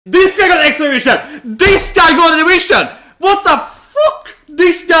This guy got extra vision! This guy got a vision! What the fuck?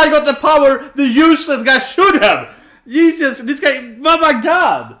 This guy got the power the useless guy should have! Jesus, this guy, oh my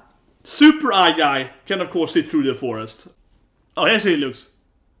god! Super eye guy can of course see through the forest. Oh, here's how he looks.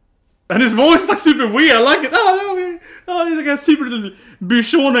 And his voice is like super weird, I like it. Oh, he's like a super little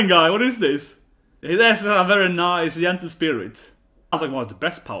Bishonen guy, what is this? He has a very nice, gentle spirit. Sounds like one of the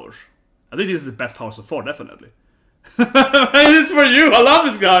best powers. I think this is the best power so far, definitely. This is for you, I love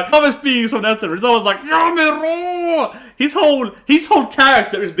this guy. I love his being so nether. It's always like, his whole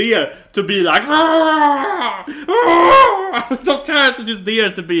character is there to be like, his whole character is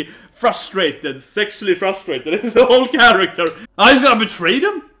there to be frustrated, sexually frustrated. This is the whole character. Oh, he's gonna betray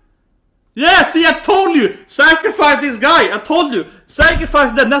them? Yeah, see, I told you! Sacrifice this guy! I told you!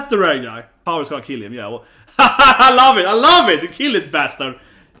 Sacrifice the nether guy. Power's gonna kill him, yeah. Well, I love it! You kill this bastard!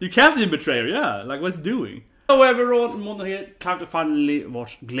 You can't even betray her, yeah. Like, what's doing? So everyone, Mondo here, time to finally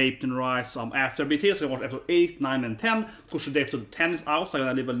watch Gleipner Rise some after a bit here. So I watched episode 8, 9 and 10. Of course the episode 10 is out, so I'm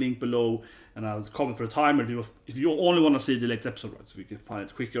gonna leave a link below and I'll comment for a timer if you only wanna see the latest episode, right, so we can find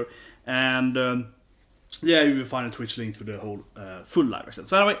it quicker. And yeah, you will find a Twitch link for the whole full live version.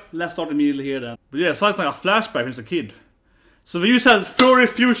 So anyway, let's start immediately here then. But yeah, so it's like a flashback when he was a kid. So we used that furry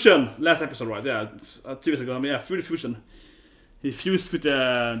fusion last episode, right? Yeah, 2 years ago. I mean, yeah, furry fusion. He fused with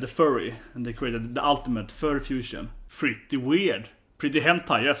the furry, and they created the ultimate furry fusion. Pretty weird. Pretty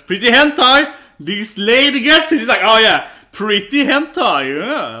hentai, yes. Pretty hentai! This lady gets it. She's like, oh yeah, pretty hentai,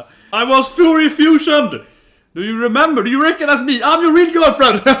 yeah. I was furry fusioned! Do you remember? Do you recognize me? I'm your real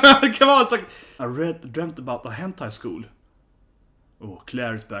girlfriend! Come on, it's like... I dreamt about the hentai school. Oh,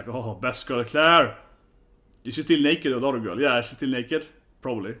 Claire is back. Oh, best girl, Claire. Is she still naked, the other girl? Yeah, she's still naked.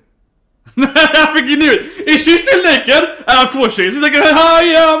 Probably. I think you knew it. Is she still naked? And of course she is. She's like, hi,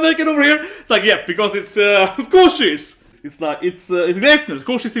 yeah, I'm naked over here. It's like, yeah, because it's, of course she is. It's like, it's Gleipner. Of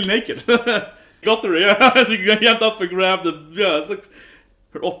course she's still naked. Got her, yeah. She jumped up and grabbed the, yeah, it's like,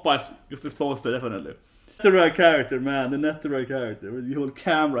 her oppa is just exposed there, definitely. The right character, man. The nether character with the whole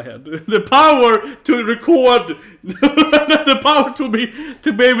camera head. The power to record. The power to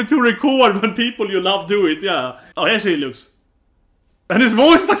be able to record when people you love do it, yeah. Oh, here she looks. And his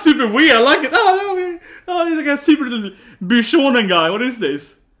voice is like super weird, I like it. Oh, he's like a super little Bishonen guy, what is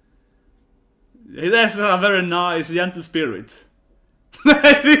this? He has a very nice, gentle spirit.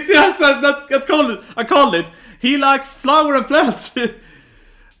 I called it. He likes flower and plants.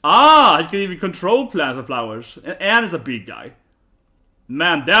 Ah, he can even control plants and flowers. And he's a big guy.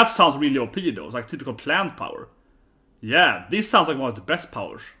 Man, that sounds really OP though. It's like typical plant power. Yeah, this sounds like one of the best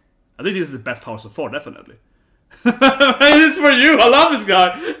powers. I think this is the best power so far, definitely. This is for you, I love this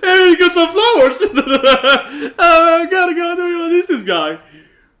guy. Hey, you got some flowers. I gotta go, who is this guy?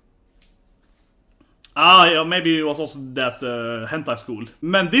 Ah, yeah, maybe it was also that's the hentai school.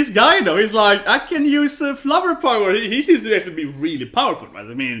 Man, this guy though, he's like, I can use flower power. He seems to actually be really powerful, right?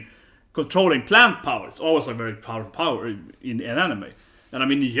 I mean, controlling plant power, it's always a very powerful power in anime. And I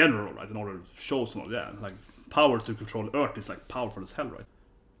mean in general, right? In order to show someone, yeah, like power to control the earth is like powerful as hell, right?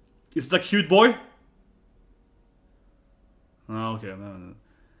 Is it a cute boy? Oh, okay, no.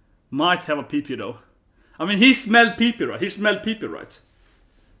 Might have a pee-pee though. I mean, he smelled pee-pee, right? He smelled pee-pee, right?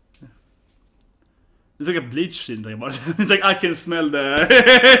 It's like a bleach scene thing about it. It's like, I can smell the...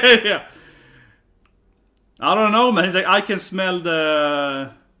 Yeah. I don't know, man. It's like, I can smell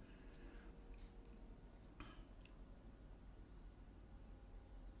the...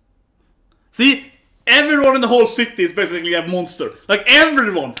 See? Everyone in the whole city is basically a monster. Like,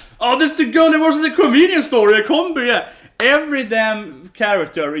 everyone. Oh, this is the girl that was in the convenience store, a combi, yeah. Every damn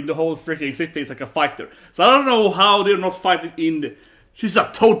character in the whole freaking city is like a fighter. So I don't know how they're not fighting in the... She's a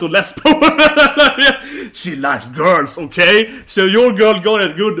total lesbo. She likes girls, okay? So your girl got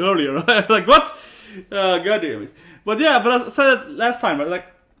it good earlier. Like, what? God damn it. But yeah, but I said it last time, right? Like,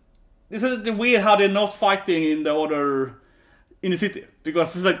 isn't it weird how they're not fighting in the other... in the city?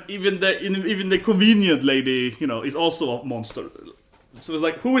 Because it's like, even the convenient lady, you know, is also a monster. So it's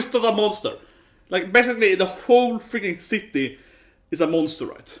like, who is not a monster? Like, basically, the whole freaking city is a monster,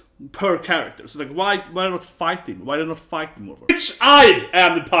 right? Per character. So it's like, why are they not fighting? Why are they not fighting more? Which I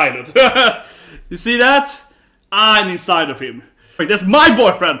am the pilot. You see that? I'm inside of him. Wait, that's my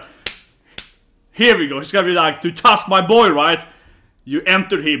boyfriend. Here we go. She's gonna be like, to touch my boy, right? You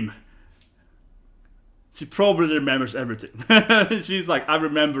entered him. She probably remembers everything. She's like, I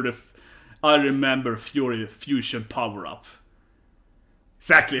remember Fury Fusion power up.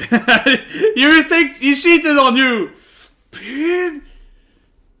 Exactly. You think he cheated on you?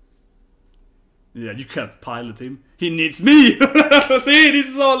 Yeah, you can't pilot him. He needs me! See, this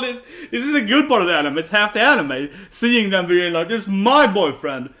is all this. This is a good part of the anime. It's half the anime. Seeing them being like, this is my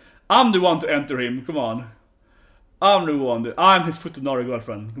boyfriend. I'm the one to enter him. Come on. I'm the one. I'm his futanari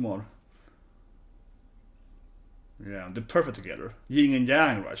girlfriend. Come on. Yeah, they're perfect together. Yin and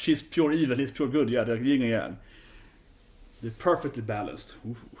yang, right? She's pure evil, he's pure good. Yeah, they're yin and yang. They're perfectly balanced.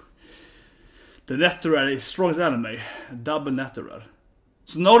 Ooh. The NTR is strongest anime. Double NTR.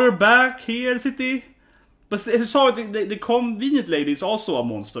 So now they're back here in the city. But as you saw, the convenient lady is also a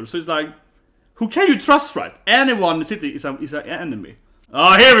monster. So it's like, who can you trust, right? Anyone in the city is an enemy.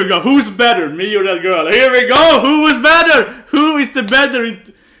 Oh, here we go. Who's better, me or that girl? Here we go. Who is better? Who is the better?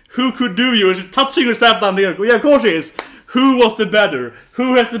 Who could do you? Is she touching herself down there? Yeah, of course she is. Who was the better?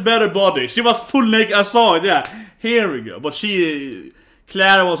 Who has the better body? She was full naked. I saw it. Yeah. Here we go. But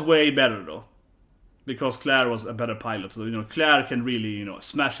Claire was way better though. Because Claire was a better pilot, so you know Claire can really, you know,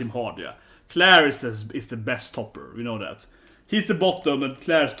 smash him hard. Yeah, Claire is the best topper. We know that. He's the bottom and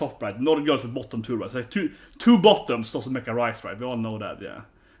Claire's top, right? Not the girl's the bottom too, right? It's like two bottoms doesn't make a right, right? We all know that. Yeah,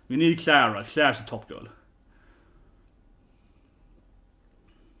 we need Claire, right? Claire's the top girl.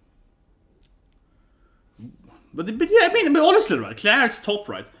 But yeah, I mean honestly, right? Claire's top,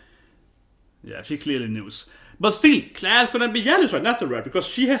 right? Yeah, she clearly knows. But still, Claire's gonna be jealous right now, right? Because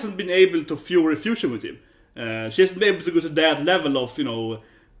she hasn't been able to fusion with him. She hasn't been able to go to that level of, you know,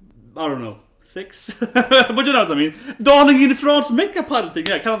 I don't know, 6? But you know what I mean? Darling in France, makeup piloting,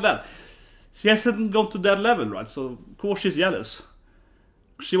 yeah, kind of that. She hasn't gone to that level, right? So, of course she's jealous.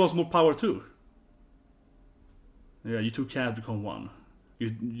 She wants more power too. Yeah, you two can't become one.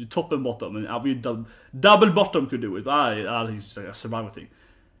 You top and bottom, and we double bottom could do it. I think it's like a survival thing.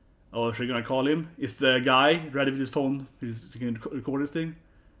 Oh, is she gonna call him? Is the guy ready with his phone? He's gonna record this thing.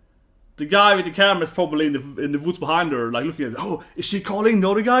 The guy with the camera is probably in the woods behind her, like looking at. Oh, is she calling the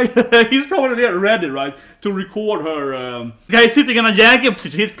other guy? He's probably there ready, right, to record her. The guy is sitting in a Yankee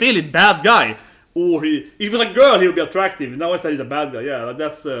position. He's clearly a bad guy. Or if he was a girl, he would be attractive. Now it's that he's a bad guy. Yeah,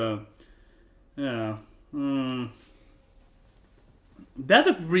 that's yeah. That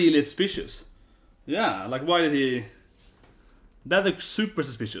looked really suspicious. Yeah, like why did he? That looks super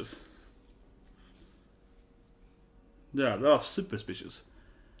suspicious. Yeah, that was super suspicious.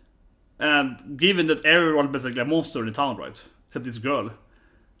 And given that everyone is basically a monster in the town, right? Except this girl.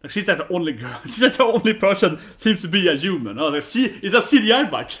 Like, she's like the only girl. She's like the only person seems to be a human. Oh, like, she is a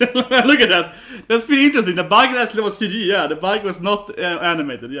CGI bike. Look at that. That's pretty interesting. The bike actually was CG. Yeah, the bike was not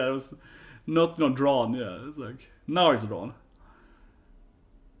animated. Yeah, it was not drawn. Yeah, it's like now it's drawn.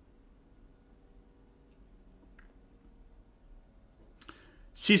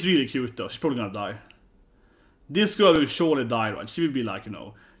 She's really cute though. She's probably gonna die. This girl will surely die, right? She will be like, you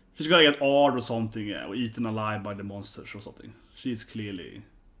know, she's gonna get hard or something, yeah, or eaten alive by the monsters or something. She's clearly.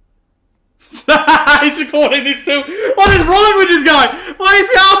 He's recording this too. What is wrong with this guy? Why is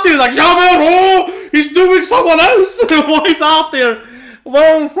he out there? Like, yeah, man, oh, he's doing someone else. Why is he out there?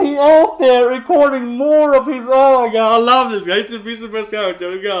 Why is he out there recording more of his? Oh my god, I love this guy. He's the best character.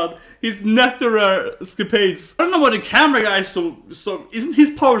 Oh god, his NTR escapades. I don't know why the camera guy is so. Isn't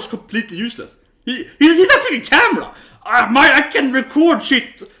his powers completely useless? He's a freaking camera. I can record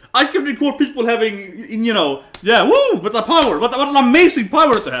shit. I can record people having, you know, yeah, woo, with the power. What an amazing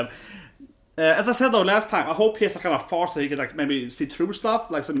power to have. As I said though last time, I hope he has a kind of farce that he can like maybe see through stuff.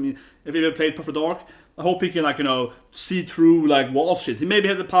 Like if you ever played Perfect Dark, I hope he can like, you know, see through like wall shit. He maybe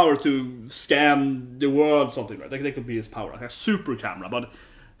has the power to scan the world or something, right? Like that could be his power, like a super camera. But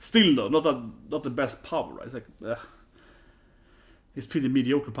still though, not the best power, right? It's like it's pretty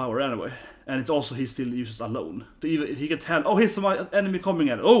mediocre power anyway. And it's also he still uses alone. He can tell, oh, here's my enemy coming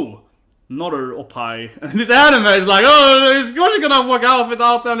at it. Oh, another up high. And this anime is like, oh, he's gonna walk out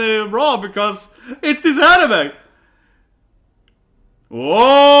without any bra because it's this anime.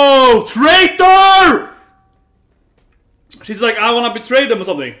 Whoa, traitor! She's like, I wanna betray them or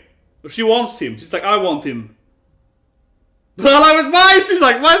something. She wants him. She's like, I want him. Why is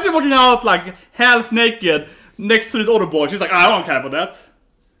he walking out like half naked next to this other boy? She's like, I don't care about that.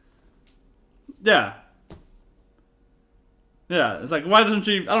 Yeah. Yeah, it's like, why doesn't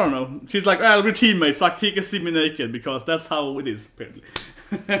she, I don't know. She's like, well, we're teammates, like he can see me naked because that's how it is, apparently.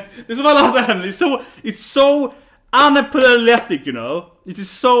 This is my last anime. It's so unapologetic, you know. It is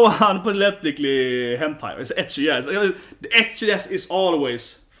so unapologetically hentai. It's ecchi, yeah. The ecchi is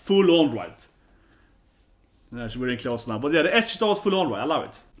always full on, right? Yeah, she's wearing clothes now. But yeah, the ecchi is always full on, right? I love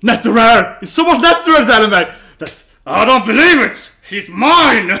it. NTR! It's so much NTR in the anime that I don't believe it! She's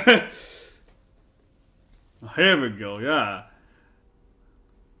mine! Here we go, yeah.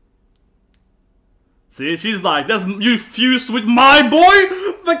 See, she's like, that's you fused with my boy?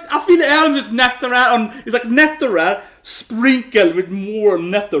 Like, I feel the anime with NetherRare on. It's like NetherRare sprinkled with more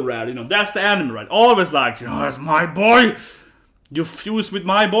NetherRare. You know, that's the anime, right? Always like, oh, it's my boy. You fuse with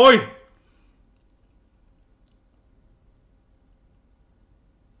my boy.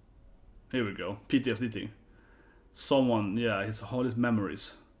 Here we go. PTSD thing. Someone, yeah, all his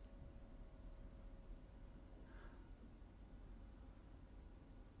memories.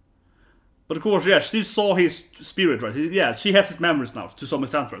 But of course, yeah, she saw his spirit, right? Yeah, she has his memories now, to some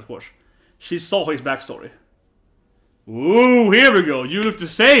extent, right, of course. She saw his backstory. Ooh, here we go. You look the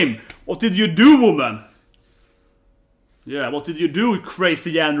same. What did you do, woman? Yeah, what did you do,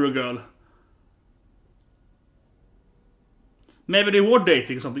 crazy Yandere girl? Maybe they were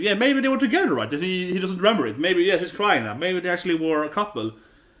dating or something. Yeah, maybe they were together, right? He doesn't remember it. Maybe, yeah, she's crying now. Maybe they actually were a couple.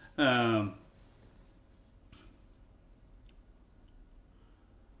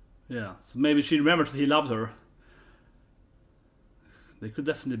 Yeah, so maybe she remembered that he loved her. They could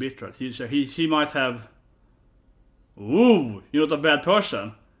definitely be right. He might have... Ooh, you're not a bad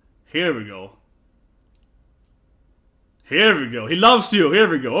person. Here we go. Here we go. He loves you. Here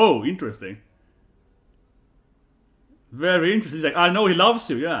we go. Oh, interesting. Very interesting. He's like, I know he loves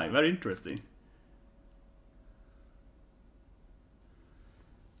you. Yeah, very interesting.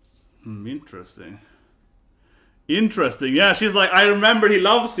 Interesting. Interesting. Yeah, she's like, I remember he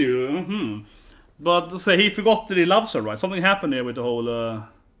loves you. But say he forgot that he loves her, right? Something happened here with the whole...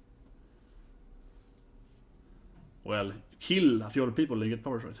 Well, kill a few other people and get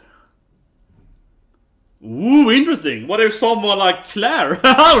powers, right? Ooh, interesting. What if someone like CLAIR?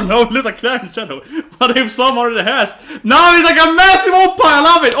 I don't know, looks like CLAIR in the shadow. What if someone already has? Now it's like a massive Oppai, I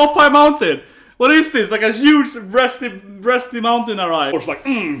love it! Oppai mountain! What is this? Like a huge breasty mountain arrive. Or it's like,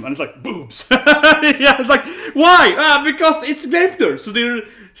 and it's like, boobs. Yeah, it's like, why? Because it's Gleipner. So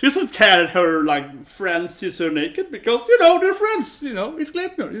she doesn't care that her, like, friends sees her naked. Because, you know, they're friends. You know, it's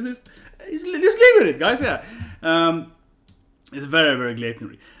Gleipner. Just live with it, guys, yeah. It's very, very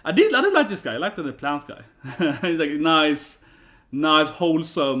Gleipner-y. I did like this guy. I like the plant guy. He's like nice,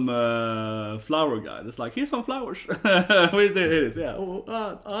 wholesome flower guy. It's like, here's some flowers. Where it is, yeah. Oh,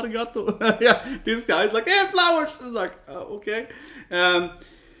 arigato. Yeah, this guy is like, hey, flowers. It's like, okay.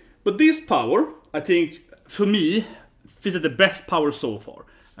 But this power, I think, for me, fitted the best power so far.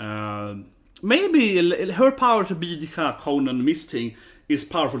 Maybe her power to be the kind of Conan Mist thing is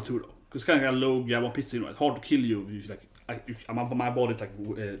powerful too, though. Because kind of low, yeah, one piston, right? Hard to kill you. It's like, my body, like,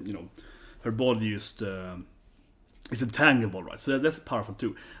 you know, her body just is entanglable, right? So that's powerful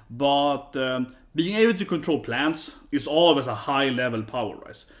too. But being able to control plants is always a high-level power,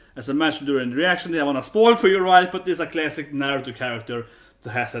 right? As I mentioned during the reaction, I want to spoil for you, right? But this is a classic Naruto character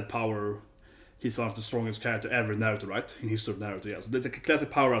that has that power. He's one of the strongest characters ever in Naruto, right? In history of Naruto, yeah. So that's a classic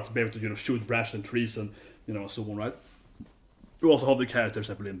power to be able to, you know, shoot branches and trees and, you know, so on, right? We also have the characters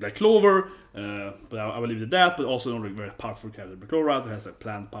that in Black Clover, but I will leave it at that. But also another very powerful character, Black Clover, that has like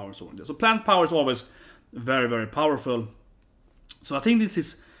plant power and so on. So plant power is always very, very powerful. So I think this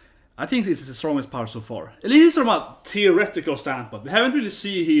is the strongest power so far. At least from a theoretical standpoint. We haven't really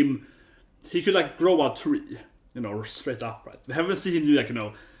seen him. He could like grow a tree, you know, straight up, right? We haven't seen him do like, you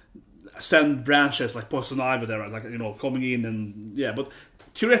know, send branches like poison ivy there, right? Like, you know, coming in and yeah. But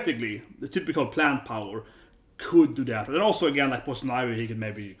theoretically, the typical plant power could do that. And also again, like poison ivy, he can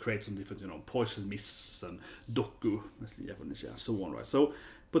maybe create some different, you know, poison mists and doku, so on, right? So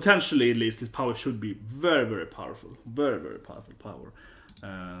potentially, at least, his power should be very, very powerful, very, very powerful power.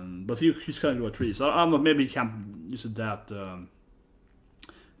 But he's kind of grow a tree, so I don't know. Maybe he can't use it that.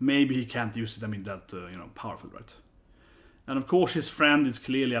 Maybe he can't use it. I mean, that you know, powerful, right? And of course, his friend is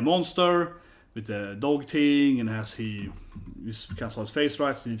clearly a monster with the dog thing, and as you can't saw his face,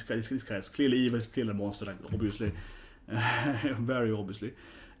 right? So this guy is clearly evil, he's clearly a monster, like, obviously. Very obviously.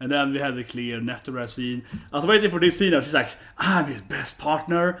 And then we had the clear NetherRare scene. I was waiting for this scene, and she's like, I'm his best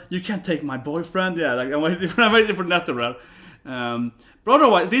partner, you can't take my boyfriend. Yeah, like, I'm waiting for NetherRare. But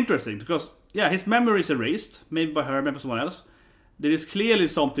otherwise, it's interesting, because, yeah, his memory is erased, maybe by her, maybe by someone else. There is clearly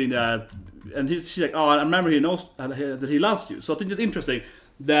something that, and she's like, oh, I remember he knows that he loves you. So I think it's interesting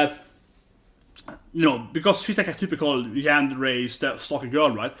that, you know, because she's like a typical Yandere stalker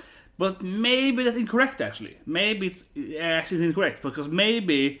girl, right? But maybe that's incorrect, actually. Maybe it's actually incorrect, because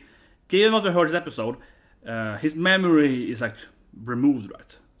maybe, given what we heard in this episode, his memory is like removed,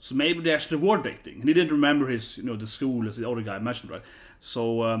 right? So maybe they actually were dating, and he didn't remember his, you know, the school as the other guy mentioned, right?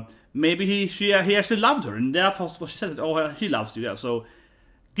 So maybe he actually loved her, and that's what she said. Oh, he loves you, yeah. So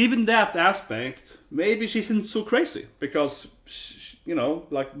given that aspect, maybe she isn't so crazy, because, you know,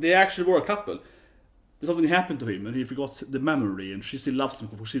 like, they actually were a couple. something happened to him and he forgot the memory, and she still loves him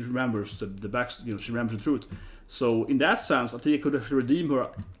because she remembers the back, you know, she remembers the truth. So in that sense, I think it could have redeemed her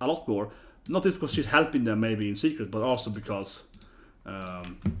a lot more. Not just because she's helping them maybe in secret, but also because I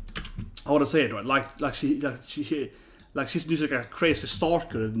want to say it right, like she's just like a crazy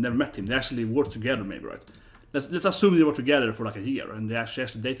stalker that never met him. They actually worked together, maybe, right? Let's assume they were together for like a year and they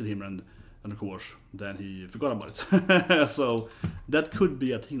actually dated him, and of course then he forgot about it. So that could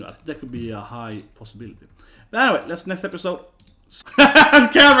be a thing, right? That could be a high possibility. But anyway, let's next episode. The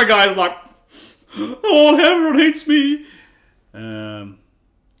camera guy is like, oh, everyone hates me.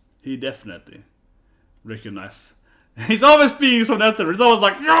 He definitely recognized. He's always being so nether. He's always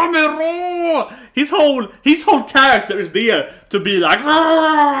like, his whole character is there to be like,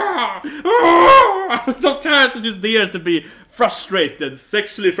 his whole character is there to be frustrated,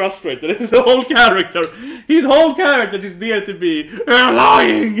 sexually frustrated. His whole character. His whole character is there to be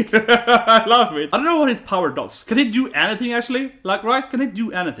lying. I love it. I don't know what his power does. Can he do anything actually? Like, right? Can he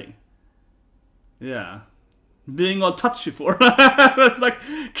do anything? Yeah. Being all touchy for. It's like,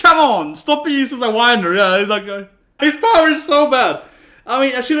 come on, stop being such a whiner. Yeah, it's like, his power is so bad. I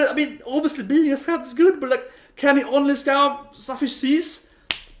mean, obviously being a scout is good, but like, can he only scout stuff he sees?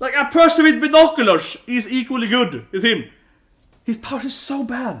 Like, a person with binoculars is equally good as him. His power is so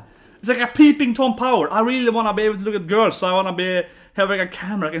bad. It's like a peeping Tom power. I really want to be able to look at girls, so I want to be having a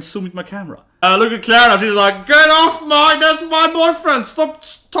camera. I can zoom with my camera. Look at Claire, she's like, get off that's my boyfriend. Stop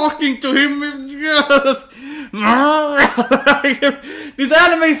talking to him. This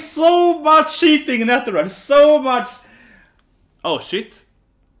anime is so much cheating in that, so much. Oh shit.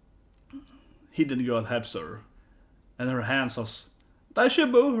 Hidden girl helps her. And her hands are...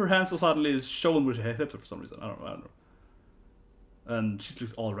 her hands are suddenly showing where she helps her for some reason. I don't know. And she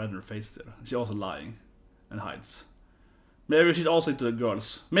looks all red in her face there. She's also lying. And hides. Maybe she's also into the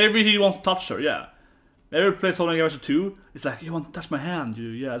girls. Maybe he wants to touch her, yeah. Maybe we play Sonic Adventure 2. It's like, you want to touch my hand,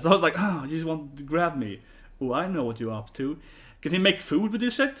 yeah. So I was like, oh, you just want to grab me. Oh, I know what you're up to. Can he make food with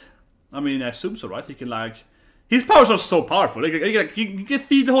this shit? I mean, I assume so, right? He can like... His powers are so powerful. He can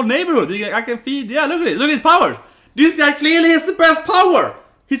feed the whole neighborhood. I can feed... Yeah, look at it. Look at his powers. This guy clearly has the best power.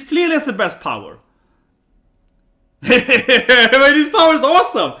 He's clearly has the best power. His power is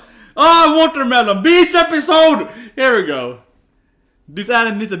awesome. Oh, watermelon. Beach episode. Here we go. This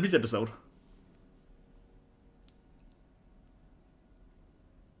anime needs a beach episode.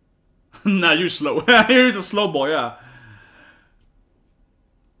 Nah, you're slow. Here's a slow boy, yeah.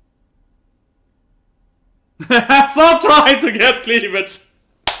 Stop trying to get cleavage.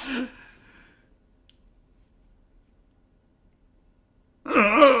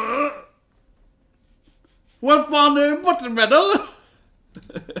 What one watermelon?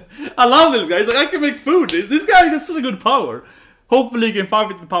 I love this guy. He's like, I can make food. This guy has such a good power. Hopefully he can fight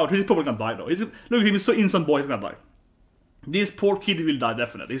with the power. He's probably gonna die though. Look at him, he's so innocent boy, he's gonna die. This poor kid will die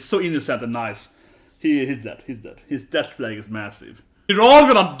definitely. He's so innocent and nice. He's dead. He's dead. His death flag is massive. They're all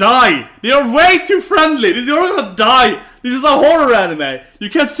gonna die. They are way too friendly. They're all gonna die. This is a horror anime. You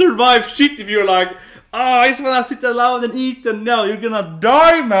can't survive shit if you're like, oh, I just wanna sit alone and eat, and no, you're gonna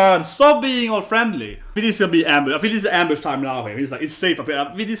die, man. Stop being all friendly. I think this is gonna be ambush. I think this is ambush time now here. He's like, it's safe up here.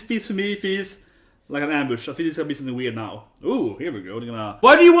 I think this feels for me, feels like an ambush. I think this is gonna be something weird now. Ooh, here we go. They're gonna...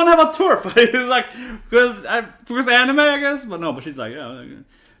 Why do you want to have a turf? It's like, because anime, I guess. But no, but she's like, yeah,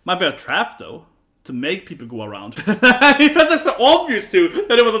 might be a trap though, to make people go around. It felt like so obvious too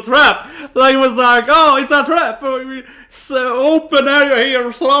that it was a trap. Like it was like, oh, it's a trap. It's an open area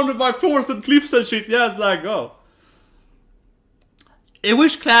here, surrounded by forests and cliffs and shit. Yeah, it's like, oh. I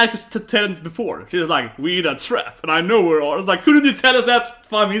wish Claire could tell us before. She was like, we're in a trap, and I know we're all. It's like, couldn't you tell us that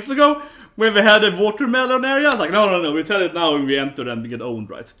 5 minutes ago? When we had a watermelon area? I was like, no, we tell it now when we enter and we get owned,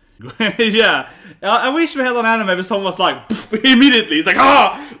 right? Yeah. I wish we had an anime where someone was like, immediately. It's like,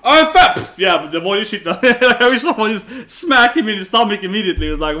 I'm fat! Yeah, but the body shit. I wish someone just smack him in the stomach immediately.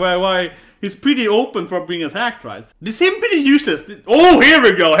 It was like, why? He's pretty open for being attacked, right? They seem pretty useless. Oh, here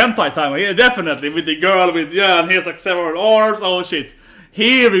we go. Hentai time. Yeah, definitely. With the girl with, yeah, and here's like several arms. Oh, shit.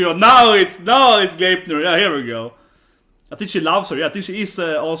 Here we go. Now it's Gleipner. Yeah, here we go. I think she loves her. Yeah, I think she is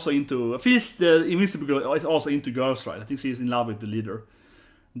also into... At least the Invincible Girl is also into girls, right? I think she's in love with the leader.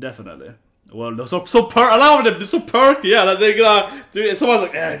 Definitely. Well, they're I love them. They're so perky. Yeah, someone's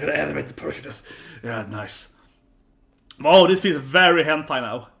like, yeah, I'm gonna animate the perkiness. Yeah, nice. Oh, this feels very hentai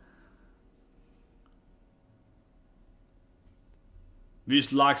now. We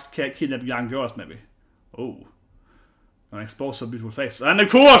just like kidnap young girls, maybe. Oh. And expose her beautiful face. And of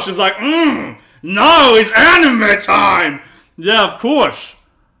course, it's like, now it's anime time! Yeah, of course.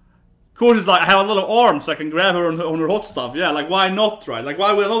 Of course, it's like, I have a little arm so I can grab her on her hot stuff. Yeah, like, why not, right? Like,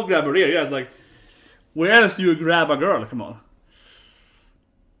 why will I not grab her here? Yeah, it's like, Where else do you grab a girl? Come on.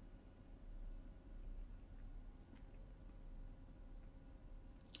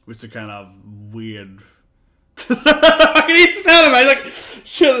 Which is kind of weird. Fucking Easter anime, like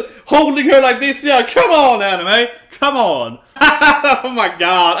holding her like this. Yeah, come on, anime, come on. Oh my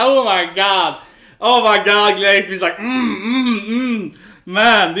god, oh my god, oh my god. Gleipnir's like,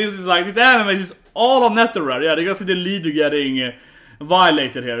 man, this is like, this anime is just all on natural. Yeah, they can see the leader getting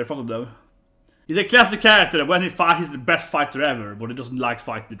violated here in front of them. He's a classic character. When he fights, he's the best fighter ever, but he doesn't like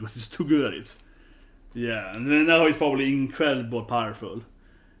fighting because he's too good at it. Yeah, and now he's probably incredibly powerful.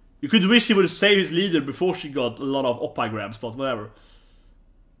 You could wish he would save his leader before she got a lot of oppa grabs, but whatever.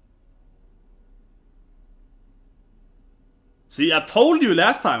 See, I told you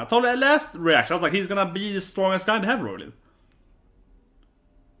last time. I told you last reaction. I was like, he's gonna be the strongest guy in the heaven, really.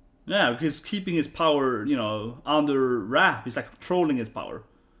 Yeah, because he's keeping his power, you know, under wrap. He's like controlling his power.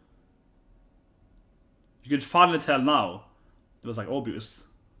 You could finally tell now. It was like obvious.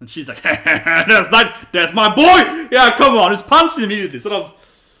 And she's like, that's my boy! Yeah, come on, just punch him immediately, sort of.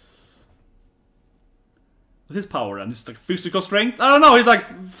 His power and just like physical strength. I don't know, he's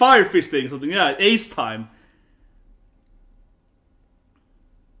like fire fisting or something. Yeah, ace time.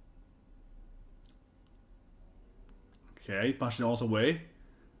 Okay, punching also away.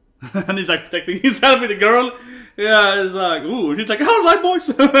 And he's like protecting himself with the girl. Yeah, it's like, ooh, he's like, all right, boys.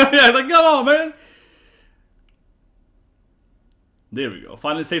 Yeah, it's like, come on, man. There we go.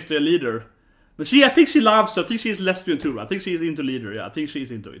 Finally safe to a leader. But I think she loves her. I think she's lesbian too. I think she's into leader. Yeah, I think she's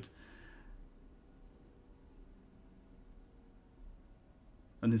into it.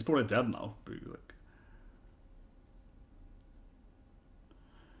 And he's probably dead now.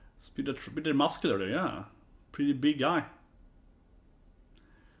 It's pretty muscular there, yeah. Pretty big guy.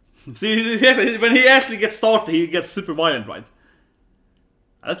 See, when he actually gets started, he gets super violent, right?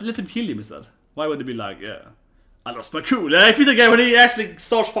 Let him kill him instead. Why would he be like, yeah, I lost my cool. I feel like when he actually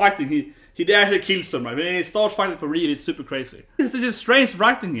starts fighting, he actually kills them, right? When he starts fighting for real, it's super crazy. This is strange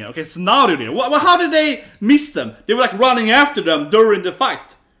writing here. Okay, so now they're there. How did they miss them? They were like running after them during the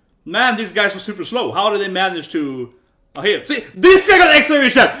fight. Man, these guys were super slow. How did they manage to... Oh, here. See, this guy got extra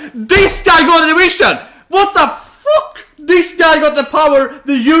vision! This guy got the vision! What the fuck? This guy got the power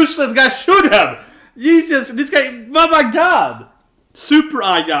the useless guy should have! Jesus, this guy... Oh my god! Super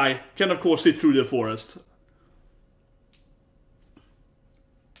eye guy can of course see through the forest.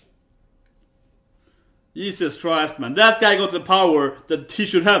 Jesus Christ, man. That guy got the power that he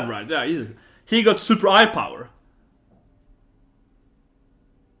should have, right? Yeah, he got super eye power.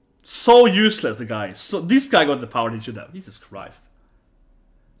 So useless, the guy. So this guy got the power he should have. Jesus Christ.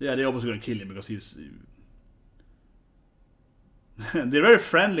 Yeah, they're obviously gonna kill him because he's... They're very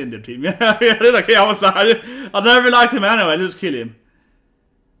friendly in their team. Yeah, they're like, yeah, I never liked him anyway, just kill him.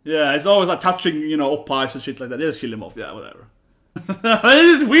 Yeah, it's always like touching, you know, up eyes and shit like that. They just kill him off, yeah, whatever.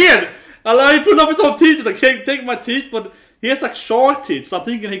 This is weird! I like, he put off his own teeth, he's like, can't take my teeth, but he has like shark teeth, so I'm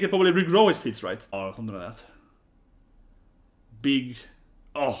thinking he can probably regrow his teeth, right? Or something like that. Big...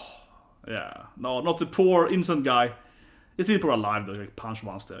 Oh, yeah. No, not the poor innocent guy. Is he poor alive though? Like punch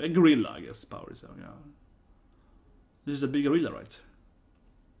monster. A gorilla, I guess. Power is, yeah. This is a big gorilla, right?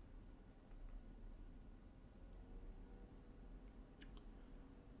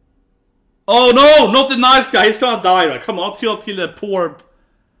 Oh no! Not the nice guy. He's gonna die. Right? Come on, not kill the poor.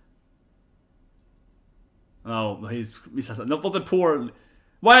 No, he's not the poor.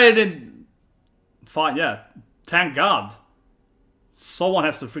 Why didn't? Fine, yeah. Thank God. Someone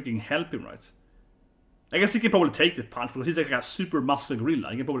has to freaking help him, right? I guess he can probably take the punch because he's like a super muscular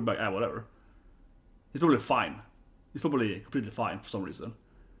gorilla. He can probably be like, whatever. He's probably fine. He's probably completely fine for some reason.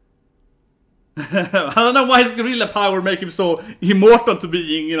 I don't know why his gorilla power make him so immortal to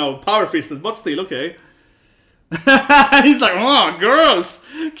being, you know, power fisted, but still, okay. He's like, oh, girls!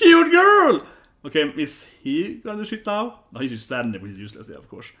 Cute girl! Okay, is he gonna do shit now? No, he's just standing there, but he's useless, yeah, of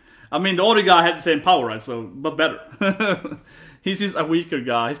course. I mean, the other guy had the same power, right? So, but better. He's just a weaker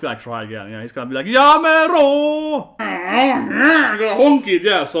guy. He's gonna try again. Yeah, he's gonna be like, Yamero! Gonna honk it,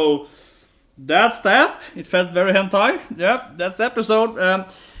 yeah. So that's that. It felt very hentai. Yeah, that's the episode.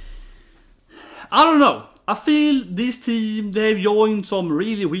 I don't know. I feel this team, they've joined some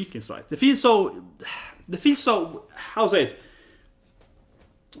really weakness, right? They feel so. How to say it?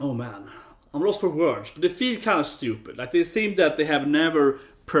 Oh man, I'm lost for words. But they feel kind of stupid. Like they seem that they have never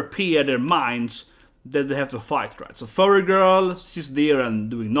prepared their minds that they have to fight, right? So furry girl, she's there and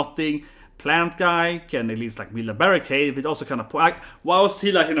doing nothing. Plant guy can at least like build a barricade, but also kind of like, why was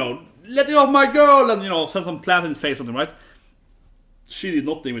he like, you know, let me off my girl, and you know, send some plant in his face or something, right? She did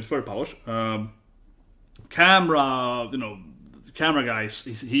nothing with furry powers. Camera, you know, The camera guy,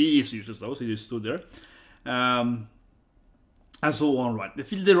 he is useless though, so he just stood there. And so on, right? They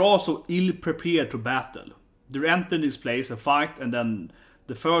feel they're also ill-prepared to battle. They're entering this place, a fight, and then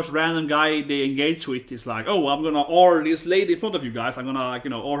the first random guy they engage with is like, oh, I'm gonna R this lady in front of you guys, I'm gonna, like, you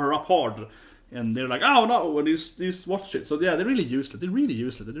know, R her up hard. And they're like, oh no, and these watch shit. So yeah, they're really useless. They're really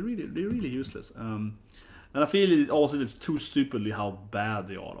useless. They're really useless. And I feel it also it's too stupidly how bad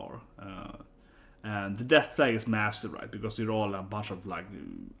they all are. And the death flag is mastered, right? Because they're all a bunch of, like,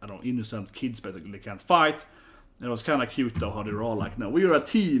 I don't know, innocent kids basically. They can't fight. And it was kind of cute though how they're all like, no, we're a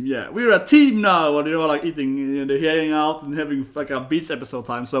team, yeah, we're a team now. And they're all like eating, you know, they're hanging out and having like a beach episode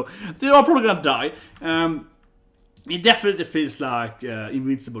time. So they're all probably gonna die. It definitely feels like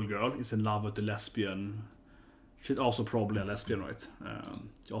Invincible Girl is in love with the lesbian. She's also probably a lesbian, right?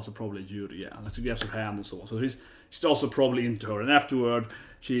 She's also probably a Yuri, yeah. Like she grabs her hand and so on. So she's also probably into her. And afterward,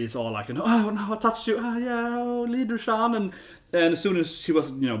 she's all like, you know, oh no, I touched you. Ah, yeah, oh, leader-shan. And as soon as she was,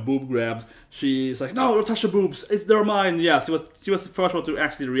 you know, boob grabbed, she's like, no, don't touch the boobs. They're mine. Yeah, she was the first one to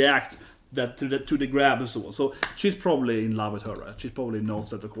actually react to the grab and so on. So she's probably in love with her, right? She probably knows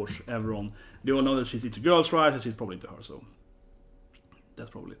that, of course, everyone, they all know that she's into girls, right? And she's probably into her, so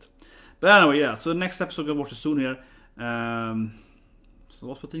that's probably it. But anyway, yeah, so the next episode we're gonna watch it soon here. So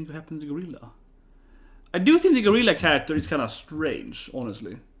what do you think will happen to the gorilla? I do think the gorilla character is kind of strange,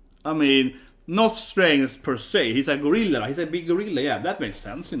 honestly. I mean, not strange per se. He's a gorilla. He's a big gorilla. Yeah, that makes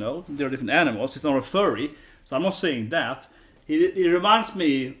sense, you know. They're different animals. He's not a furry. So I'm not saying that. He reminds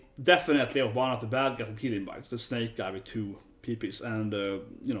me definitely of one of the bad guys in Killing Bites. The snake guy with two peepees. And,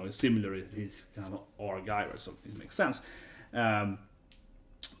 you know, similarly, he's kind of our guy, right? So it makes sense.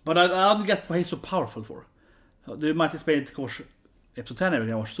 But I don't get why he's so powerful for. They might explain it, of course, episode 10 we're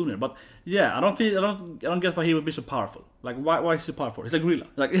gonna watch sooner. But yeah, I don't get why he would be so powerful. Like why is he so powerful? He's a gorilla.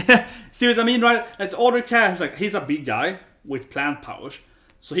 Like see what I mean, right? Like the other characters, like he's a big guy with plant powers,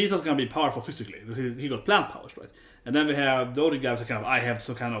 so he's not gonna be powerful physically because he got plant powers, right? And then we have the other guys that kind of I have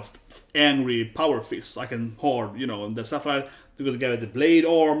some kind of angry power fists. I can hard, you know, and that stuff, right? They got together the blade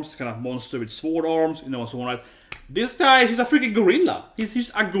arms, kind of monster with sword arms, you know, and so on, right? This guy, he's a freaking gorilla.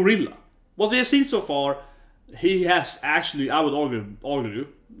 He's a gorilla. What we have seen so far, he has actually, I would argue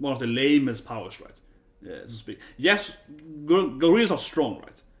one of the lamest powers, right? So to speak. Yes, gorillas are strong,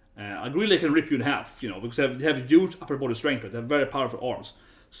 right? A gorilla can rip you in half, you know, because they have huge upper body strength, right? They have very powerful arms.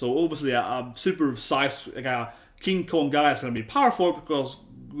 So obviously, a super sized, like a King Kong guy is going to be powerful because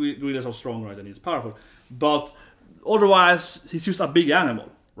gorillas are strong, right? And he's powerful. But otherwise, he's just a big animal,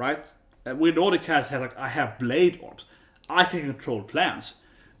 right? With all the cats have like I have blade arms. I can control plants.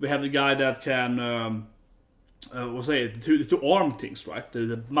 We have the guy that can what's it? The two arm things, right?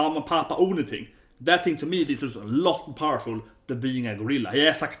 The mama papa Oni thing. That thing to me is just a lot more powerful than being a gorilla. He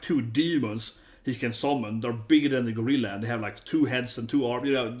has like two demons he can summon. They're bigger than the gorilla and they have like two heads and two arms.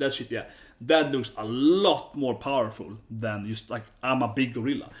 You know, that shit, yeah. That looks a lot more powerful than just like I'm a big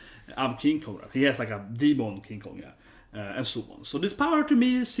gorilla. I'm King Kong, right? He has like a demon King Kong, yeah. And so on. So this power to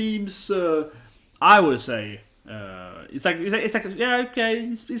me seems, I would say, it's like yeah, okay,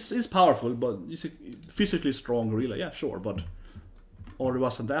 it's powerful, but it's a physically strong gorilla, yeah, sure, but or it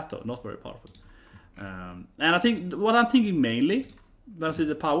wasn't that though, not very powerful. And I think what I'm thinking mainly when I see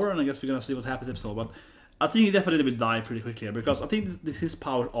the power, and I guess we're gonna see what happens in episode, but I think he definitely will die pretty quickly here because I think his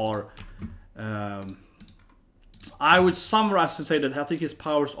powers are. I would summarize and say that I think his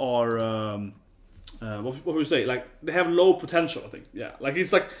powers are. What would you say? Like they have low potential, I think. Yeah, like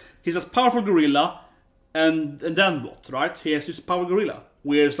he's a powerful gorilla, and then what? Right? He has just power gorilla.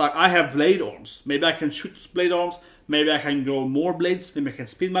 Whereas like I have blade arms. Maybe I can shoot blade arms. Maybe I can grow more blades. Maybe I can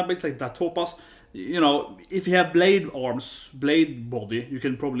spin my blades like that Topaz. You know, if you have blade arms, blade body, you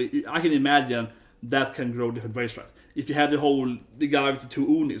can probably. I can imagine that can grow different ways, right? If you have the guy with the two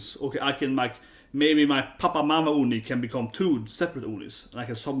unis, okay, I can like maybe my papa mama uni can become two separate unis, and I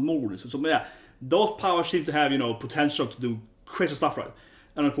can summon more unis. So yeah. Those powers seem to have, you know, potential to do crazy stuff, right?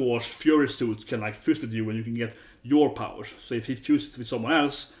 And of course, Fury Suit can like fuse with you and you can get your powers. So if he fuses with someone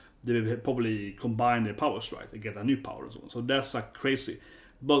else, they will probably combine their powers, right? And get a new power and so on. So that's like crazy.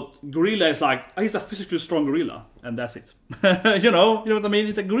 But gorilla is like, he's a physically strong gorilla, and that's it. you know what I mean?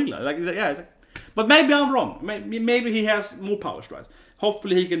 It's a gorilla. Like, yeah, but maybe I'm wrong. Maybe he has more powers, right?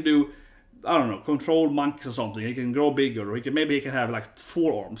 Hopefully he can do, I don't know, control monkeys or something. He can grow bigger, or maybe he can have like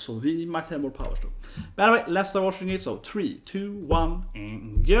 4 arms, so he might have more powers too. But anyway, let's start watching it. So 3, 2, 1,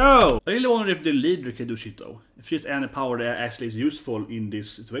 and go! I really wonder if the leader can do shit though. If she's any power that actually is useful in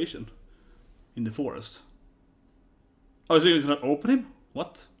this situation. In the forest. Oh, is he gonna open him?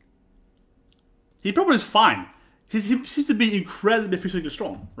 What? He probably is fine. He seems to be incredibly physically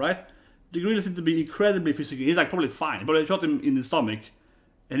strong, right? The gorilla seems to be incredibly physically. He's like probably fine. He probably shot him in the stomach,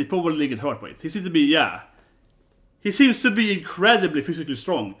 and he probably didn't get hurt by it. He seems to be, yeah. He seems to be incredibly physically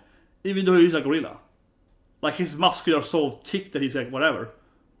strong, even though he's a gorilla. Like his muscles are so thick that he's like whatever.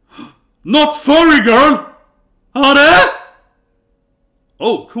 Not furry, girl. Are they?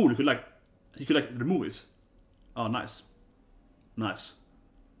 Oh, cool. He could like remove it. Oh, nice. Nice.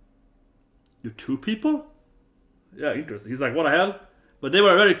 You're two people? Yeah, interesting. He's like, what the hell? But they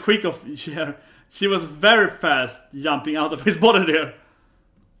were very quick of... She was very fast jumping out of his body there.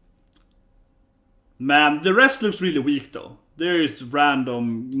 Man, the rest looks really weak though. There is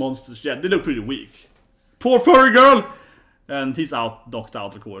random monsters. Yeah, they look pretty weak. Poor furry girl! And he's knocked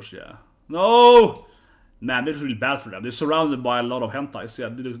out, of course, yeah. No! Man, they look really bad for them. They're surrounded by a lot of hentais. Yeah,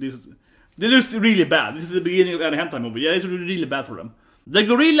 they look really bad. This is the beginning of any hentai movie. Yeah, it's really bad for them. The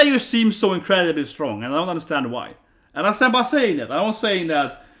gorilla you seem so incredibly strong, and I don't understand why. And I stand by saying that. I'm not saying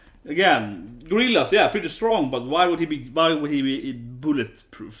that, again, gorillas, yeah, pretty strong, but why would he be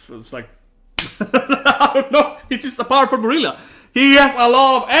bulletproof? It's like, I don't know, he's just a powerful gorilla. He has a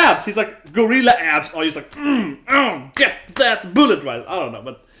lot of abs. He's like, gorilla abs are just like, get that bullet right. I don't know,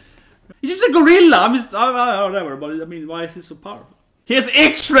 but he's just a gorilla. I don't know, but I mean, why is he so powerful? He has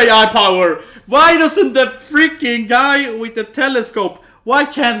X-ray eye power. Why doesn't the freaking guy with the telescope, why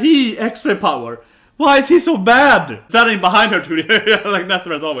can't he X-ray power? Why is he so bad? Standing behind her too, like that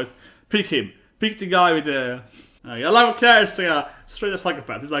as always. Pick him. Pick the guy with the... I love Claire is straight a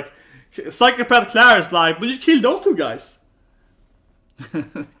psychopath. He's like, psychopath Claire is like, but you killed those two guys.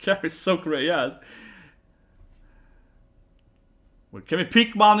 Claire is so great, yes. Wait, can we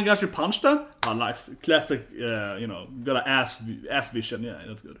pick one and actually punch them? Oh, nice. Classic, you know, got an ass vision. Yeah,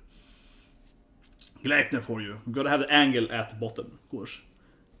 that's good. Gleipner for you. We've got to have the angle at the bottom, of course.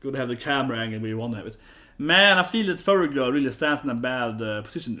 Got to have the camera angle where you want to have it. Man, I feel that furry girl really stands in a bad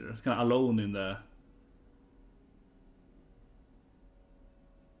position there. Kind of alone in the...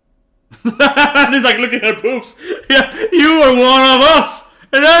 And he's like, look at her boobs. Yeah, you are one of us.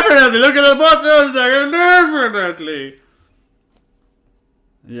 And definitely, look at her butt. Definitely.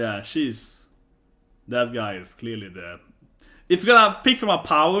 Yeah, that guy is clearly the... If you're gonna pick from a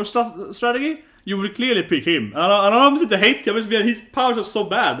power strategy, you would clearly pick him. I don't know if to hate him, but his powers are so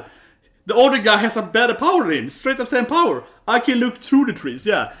bad. The other guy has a better power than him. Straight up same power. I can look through the trees,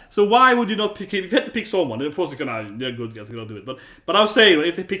 yeah. So why would you not pick him? If you had to pick someone, then of course they're good guys, they're gonna do it. But I was saying,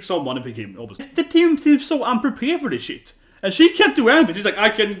 if they pick someone, they pick him, obviously. The team seems so unprepared for this shit. And she can't do anything. She's like, I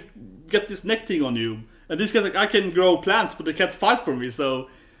can get this neck thing on you. And this guy's like, I can grow plants, but they can't fight for me, so...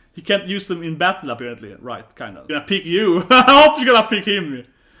 He can't use them in battle, apparently. Right, kind of. Gonna pick you. I hope you're gonna pick him.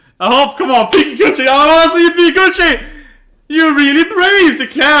 I hope, come on, pick Gucci. I wanna see you pick Gucci. You're really brave. So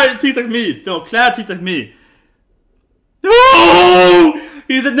Claire thinks like me. No, Claire thinks like me. Oh!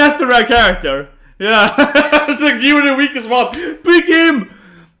 He's a natural character. Yeah. It's like you're the weakest one. Pick him.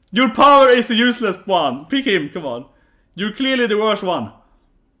 Your power is the useless one. Pick him, come on. You're clearly the worst one.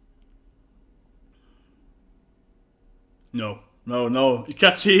 No. No,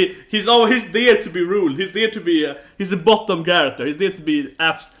 Ikachi, he's there to be ruled. He's there to be, he's the bottom character. He's there to be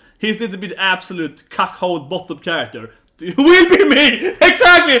the absolute cuckold bottom character. It will be me!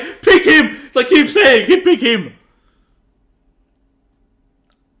 Exactly! Pick him! So I keep saying, pick him!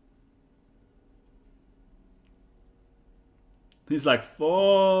 He's like,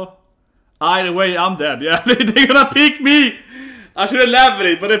 either way, I'm dead. Yeah, they're gonna pick me! I should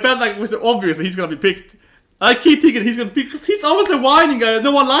elaborate, but it felt like it was obvious that he's gonna be picked. I keep thinking he's gonna pick, because he's always the whining guy, no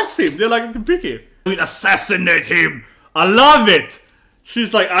one likes him. They're like, you can pick him. We assassinate him! I love it!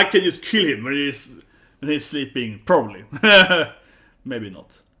 She's like, I can just kill him when he's sleeping. Probably. Maybe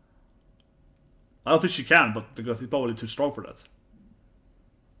not. I don't think she can, but because he's probably too strong for that.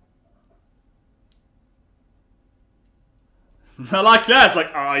 I like Claire's like,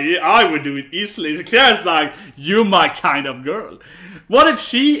 oh yeah, I would do it easily. Claire's like, you my kind of girl. What if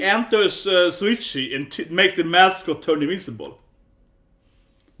she enters Switchy and makes the mascot turn invincible?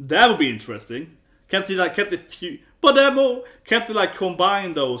 That would be interesting. Can't they like, can't they like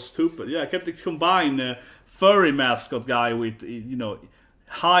combine those two? Yeah, can't they combine furry mascot guy with, you know,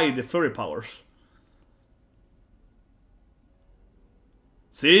 hide the furry powers?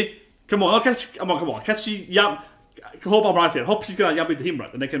 See? Come on, come on, can't she jump? Hope I'm right here. Hope she's gonna jump into him,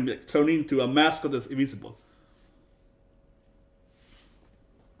 right? And they can like, turn into a mascot that's invincible.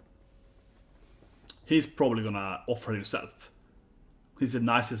 He's probably gonna offer himself. He's the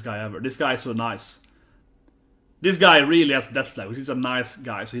nicest guy ever. This guy is so nice. This guy really has death level. He's a nice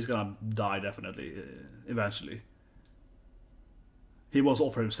guy, so he's gonna die definitely, eventually. He wants to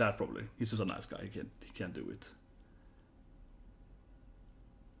offer himself probably. He's just a nice guy. He can't do it.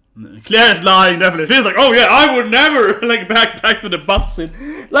 Claire is lying, definitely. She's like, oh yeah, I would never. Like, back to the bus scene.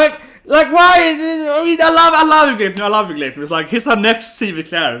 Like why is it? I mean, I love you, Gleipner. I love you, Gleipner. It's like, here's her next scene with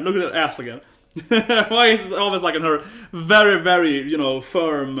Claire. Look at her ass again. Why is it always like in her very, very, you know,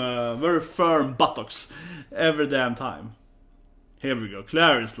 very firm buttocks every damn time? Here we go.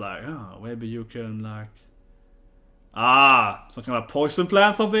 Claire is like, oh, maybe you can, like, some kind of poison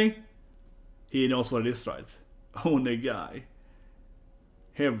plant, something. He knows what it is, right? Only guy.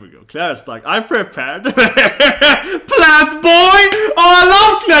 Here we go. Claire's like, I prepared. Plant boy! Oh, I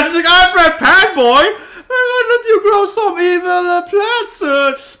love Claire. She's like, I prepared, boy. I'm gonna let you grow some evil plants.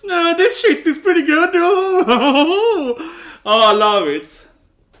 This shit is pretty good. Oh, I love it.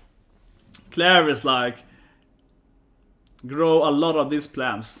 Claire is like, grow a lot of these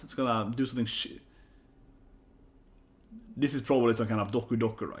plants. It's gonna do something shit. This is probably some kind of doku,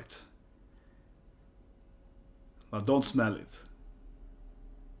 right? But don't smell it.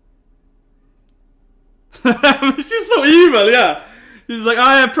 She's so evil, yeah. She's like,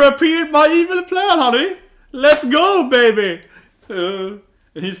 I have prepared my evil plan, honey. Let's go, baby. And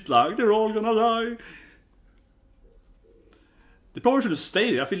he's like, they're all gonna die. They probably should have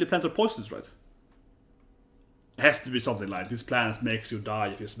stayed. I feel the plants are poisonous, right? It has to be something like, this plant makes you die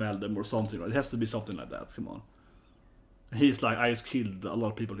if you smell them or something, right? It has to be something like that, come on. And he's like, I just killed a lot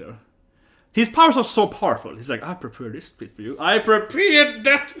of people here. His powers are so powerful. He's like, I prepared this bit for you. I prepared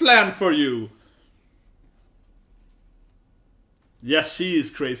that plan for you. Yes, she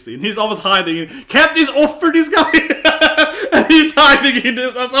is crazy. And he's always hiding in. Can't this offer this guy? And he's hiding in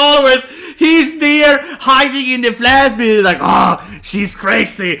this as always. He's there hiding in the flash, being like, oh, she's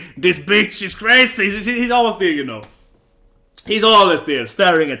crazy. This bitch is crazy. He's always there, you know. He's always there,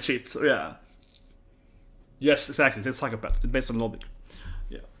 staring at shit. Yeah. Yes, exactly. It's a psychopath. It's based on logic.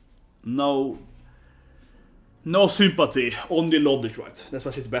 Yeah. No sympathy. Only logic, right? That's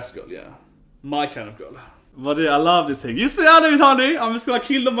why she's the best girl, yeah. My kind of girl. But yeah, I love this thing. You stay out of it, honey. I'm just gonna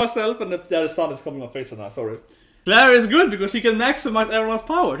kill them myself, and the sun is coming on my face now. Sorry. Claire is good because she can maximize everyone's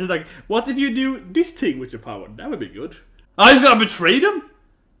power. She's like, what if you do this thing with your power? That would be good. Are you gonna betray them?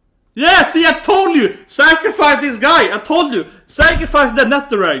 Yeah, see, I told you! Sacrifice this guy! I told you! Sacrifice the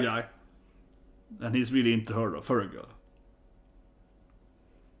NTR guy! And he's really into her, though, for a girl.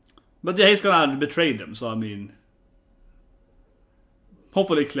 But yeah, he's gonna betray them, so I mean...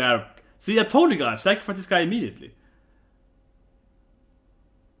 Hopefully Claire... See, I told you guys, sacrifice this guy immediately.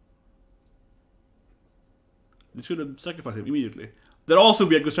 They should have sacrificed him immediately. That'd also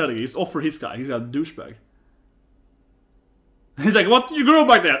be a good strategy, just offer his guy, he's a douchebag. He's like, what did you grow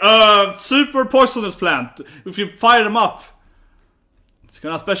back there? Super poisonous plant. If you fire them up. It's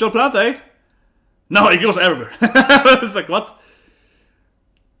kind of special plant, eh? No, it grows everywhere. It's like, what?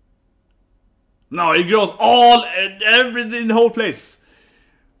 No, it grows all and everything in the whole place.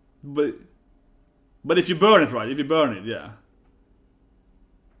 But if you burn it, right? If you burn it, yeah.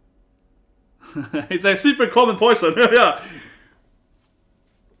 It's a super common poison, yeah.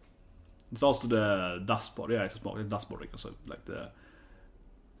 It's also the dust spot. Yeah, it's a small dust spot, so like the.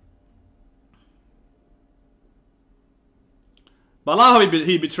 But I love how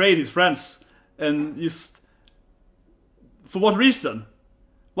he betrayed his friends, and just for what reason?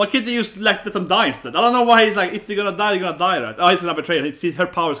 Why can't they just let them die instead? I don't know why he's like, if they're gonna die, right? Oh, he's gonna betray him. Her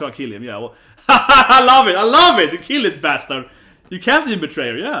power is gonna kill him. Yeah, well, I love it. You kill this bastard. You can't even betray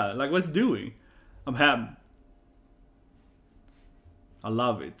her. Yeah, like what's doing? I'm happy. I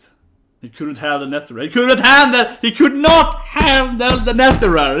love it. He couldn't handle the NTR. He could not handle the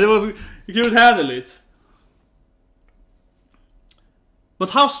NTR. He couldn't handle it. But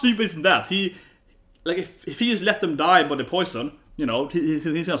how stupid is that? Like if he just let them die by the poison, you know, he's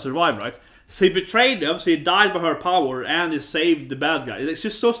gonna survive, right? So he betrayed them, so he died by her power, and he saved the bad guy. It's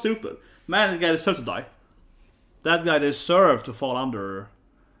just so stupid. Man, the guy deserves to die. That guy deserved to fall under her.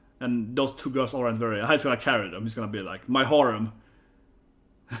 And those two girls aren't very... He's gonna carry them. He's gonna be like, my harem.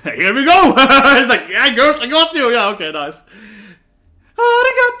 Here we go! He's like, yeah, girls, I got you! Yeah, okay, nice.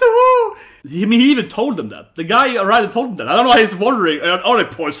 Arigato! He even told them that. The guy already told them that. I don't know why he's wondering, are they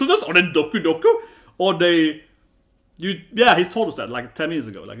poisonous? Are they doku? Or they... Yeah, he told us that like 10 minutes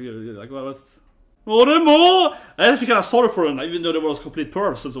ago. Like what was... I actually kind of sorry for them, even though they were complete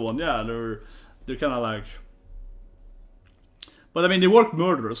pervs and so on. Yeah, they're kind of like... But I mean, they work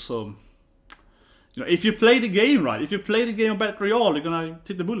murderers, so... You know, if you play the game right, if you play the game of Battle Royale, you're gonna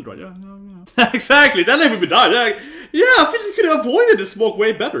take the bullet right, yeah. Exactly, then they would be done. Yeah, I feel they could have avoided the smoke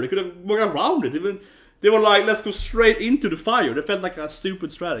way better. They could have worked around it. Even they were like, let's go straight into the fire. They felt like a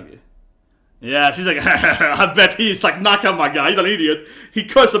stupid strategy. Yeah, she's like, I bet he's like Nakama guy, he's an idiot. He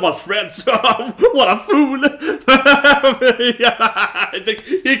cursed about friends. What a fool. Yeah,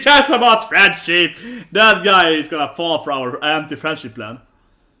 he cares about friendship. That guy is gonna fall for our anti-friendship plan.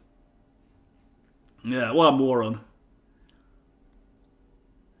 Yeah, what a moron.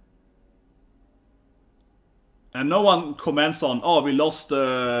 And no one comments on, oh, we lost, you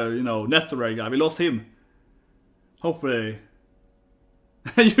know, NTR guy, we lost him. Hopefully.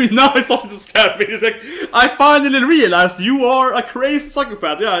 You now it's starting to scare me. It's like, I finally realized you are a crazy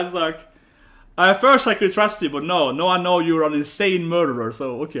psychopath. Yeah, it's like, at first I could trust you, but no, I know you're an insane murderer,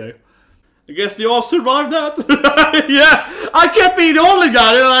 so okay. I guess you all survived that. Yeah, I can't be the only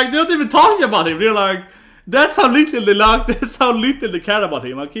guy. They're like, they're not even talking about him. They're like, that's how little they like, that's how little they care about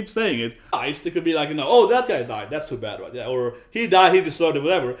him. I keep saying it. They could be like, you know, oh, that guy died, that's too bad, right? Yeah, or he died, he deserved it,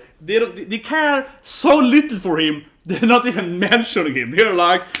 whatever. They care so little for him. They're not even mentioning him. They're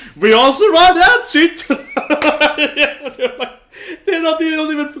like, we all survived that shit. They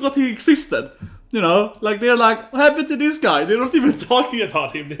don't even forgot he existed. You know, like they're like, what happened to this guy? They're not even talking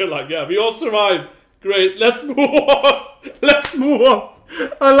about him. They're like, yeah, we all survived. Great, let's move on. Let's move on.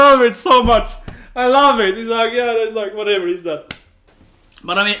 I love it so much. I love it. He's like, yeah, it's like whatever. He's that.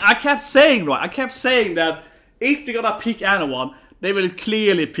 But I mean, I kept saying that if they're gonna pick anyone, they will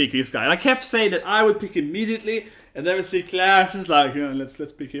clearly pick this guy. And I kept saying that I would pick him immediately. And then we see Claire, she's like, yeah, let's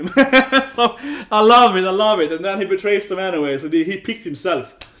pick him. So I love it. And then he betrays them anyway, so he picked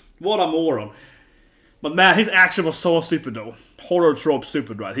himself. What a moron. But man, his action was so stupid though. Horror trope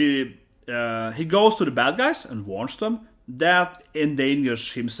stupid, right? He goes to the bad guys and warns them. That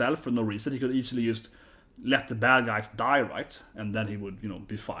endangers himself for no reason. He could easily just let the bad guys die, right? And then he would, you know,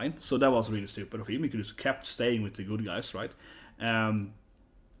 be fine. So that was really stupid of him. He could just kept staying with the good guys, right?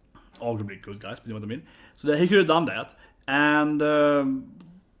 Arguably good guys, but you know what I mean? So that he could have done that. And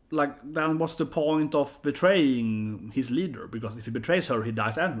like, then what's the point of betraying his leader? Because if he betrays her, he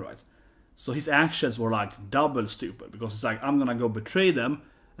dies anyway, right? So his actions were like double stupid. Because it's like, I'm gonna go betray them,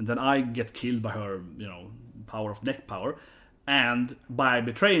 and then I get killed by her, you know, power of neck power. And by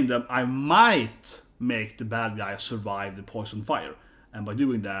betraying them, I might make the bad guy survive the poison fire. And by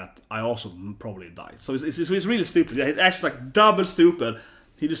doing that, I also probably die. So it's really stupid. Yeah, it's actually like double stupid.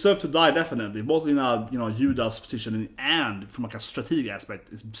 He deserved to die definitely, both in a, you know, Judas position and from like a strategic aspect.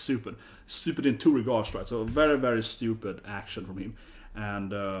 It's stupid. Stupid in two regards, right? So very, very stupid action from him.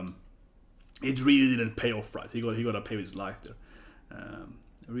 And it really didn't pay off, right? He got to pay with his life there.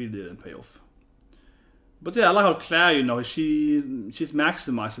 It really didn't pay off. But yeah, I like how Claire, you know, she's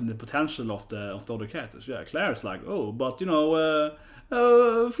maximizing the potential of the other characters. Yeah, Claire's like, oh, but you know,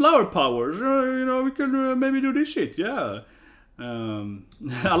 flower powers, you know, we can maybe do this shit, yeah.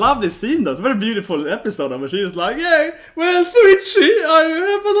 I love this scene though. It's a very beautiful episode of it. She's like, yeah, well, Switchy, I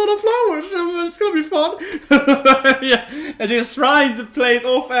have a lot of flowers, it's gonna be fun. Yeah, and she's trying to play it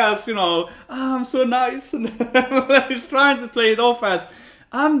off as, you know, oh, I'm so nice, and she's trying to play it off as,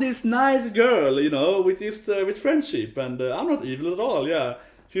 I'm this nice girl, you know, with friendship, and I'm not evil at all, yeah.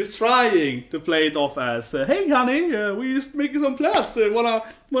 She's trying to play it off as, hey honey, we just making some plans,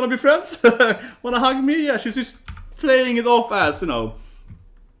 wanna be friends? Wanna hug me? Yeah, she's just playing it off as, you know,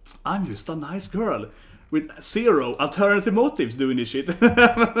 I'm just a nice girl with zero alternative motives doing this shit.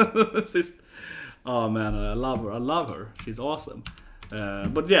 Just, oh man, I love her, she's awesome.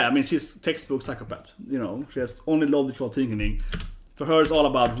 But yeah, I mean, she's textbook psychopath, you know, she has only logical thinking. For her, it's all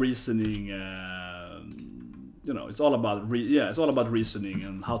about reasoning, you know, it's all about reasoning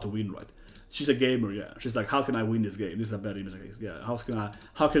and how to win, right? She's a gamer, yeah. She's like, how can I win this game? This is a better image. Yeah, how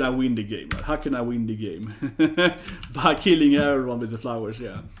can I win the game? Right? How can I win the game? By killing everyone with the flowers,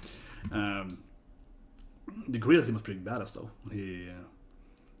 yeah. The gorilla team was pretty badass though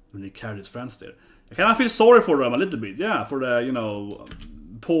when he carried his friends there. I kind of feel sorry for them a little bit, yeah, for the, you know,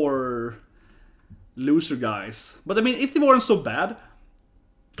 poor loser guys. But I mean, if they weren't so bad,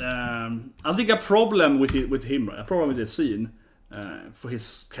 I think a problem with him, right? A problem with the scene. For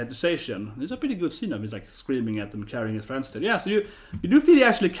his characterization, it's a pretty good scene of him, like screaming at them, carrying his friends there. Yeah, so you do feel he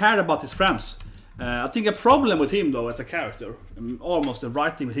actually cared about his friends. I think a problem with him though as a character, almost the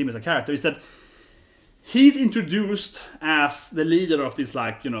writing with him as a character, is that he's introduced as the leader of this,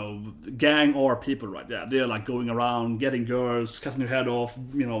 like, you know, gang or people, right? Yeah, they're like going around, getting girls, cutting their head off,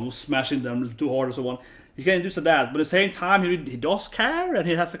 you know, smashing them too hard or so on. He can introduce to that, but at the same time he does care, and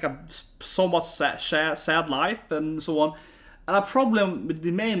he has like a somewhat sad life and so on. And a problem with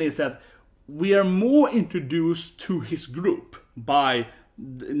the main is that we are more introduced to his group by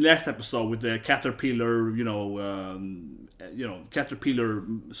the next episode with the caterpillar, caterpillar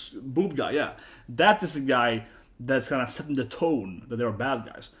boob guy. Yeah, that is the guy that's kind of setting the tone that they are bad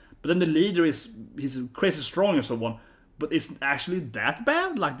guys. But then the leader he's crazy strong and so on, but it's actually that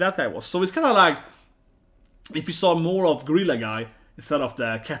bad like that guy was. So it's kind of like if we saw more of Gorilla Guy instead of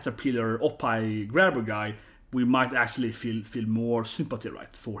the Caterpillar Oppai Grabber guy, we might actually feel more sympathy,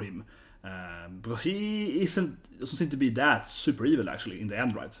 right, for him. Because he doesn't seem to be that super evil actually in the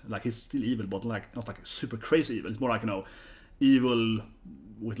end, right? Like he's still evil, but like not like super crazy evil. It's more like, you know, evil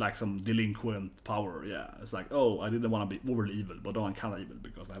with like some delinquent power. Yeah, it's like, oh, I didn't want to be overly evil, but now I'm kind of evil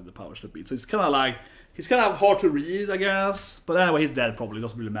because I have the powers to be. So it's kind of like he's kind of hard to read, I guess. But anyway, he's dead probably.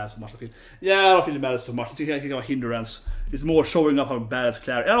 Doesn't really matter so much. I feel. Yeah, I don't feel it matters so much. It's kind of a hindrance. It's more showing off how bad is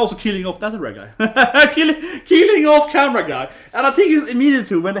CLAIR, and also killing off that red guy, killing off camera guy. And I think it's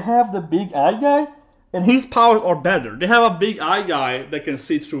immediately when they have the big eye guy, and his powers are better. They have a big eye guy that can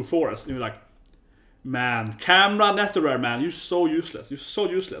see through forest. And you're like, man, camera NetRare, man, you're so useless. You're so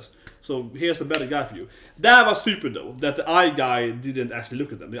useless. So here's a better guy for you. That was stupid though. That the eye guy didn't actually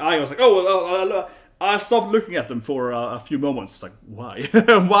look at them. The eye was like, oh, I stopped looking at them for a few moments. It's like, why?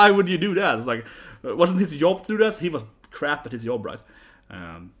 Why would you do that? It's like, wasn't his job to do that? He was crap at his job, right?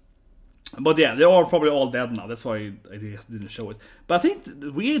 But yeah, they are probably all dead now. That's why I just didn't show it. But I think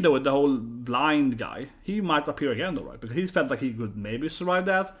weird though, the whole blind guy, he might appear again though, right? Because he felt like he could maybe survive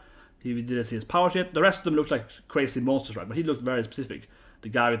that. He didn't see his powers yet. The rest of them looked like crazy monsters, right? But he looked very specific. The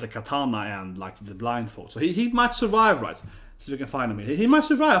guy with the katana and like the blindfold. So he might survive, right? So we can find him here. He might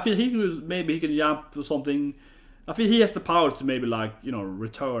survive. I feel maybe he can jump or something. I feel he has the power to maybe like, you know,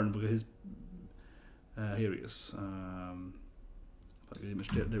 return because he's here he is.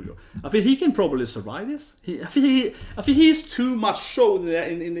 There we go. I think he can probably survive this. I think he's too much shown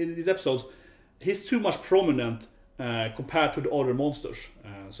in these episodes. He's too much prominent compared to the other monsters.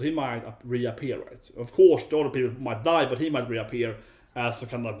 So he might reappear, right? Of course, the other people might die, but he might reappear as a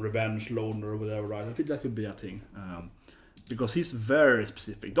kind of revenge loner or whatever, right? I think that could be a thing. Because he's very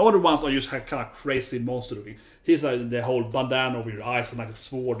specific. The other ones are just kind of crazy monster looking. He's like the whole bandana over your eyes and like a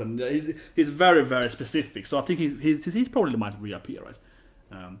sword, and he's very, very specific. So I think he probably might reappear,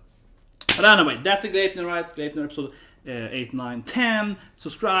 right? But anyway, that's the Gleipner, right? Gleipner episode 8, 9, 10.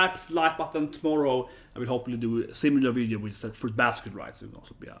 Subscribe, like button tomorrow. I will hopefully do a similar video with the Fruit Basket, right? So it will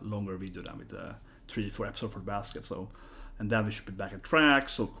also be a longer video than with the 3-4 episode Fruit Basket. So, and then we should be back at track.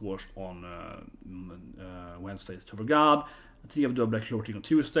 So of course on Wednesday is PHEW Glad. I think I will do a Black Clover thing on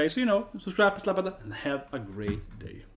Tuesday. So you know, subscribe, slap button, and have a great day.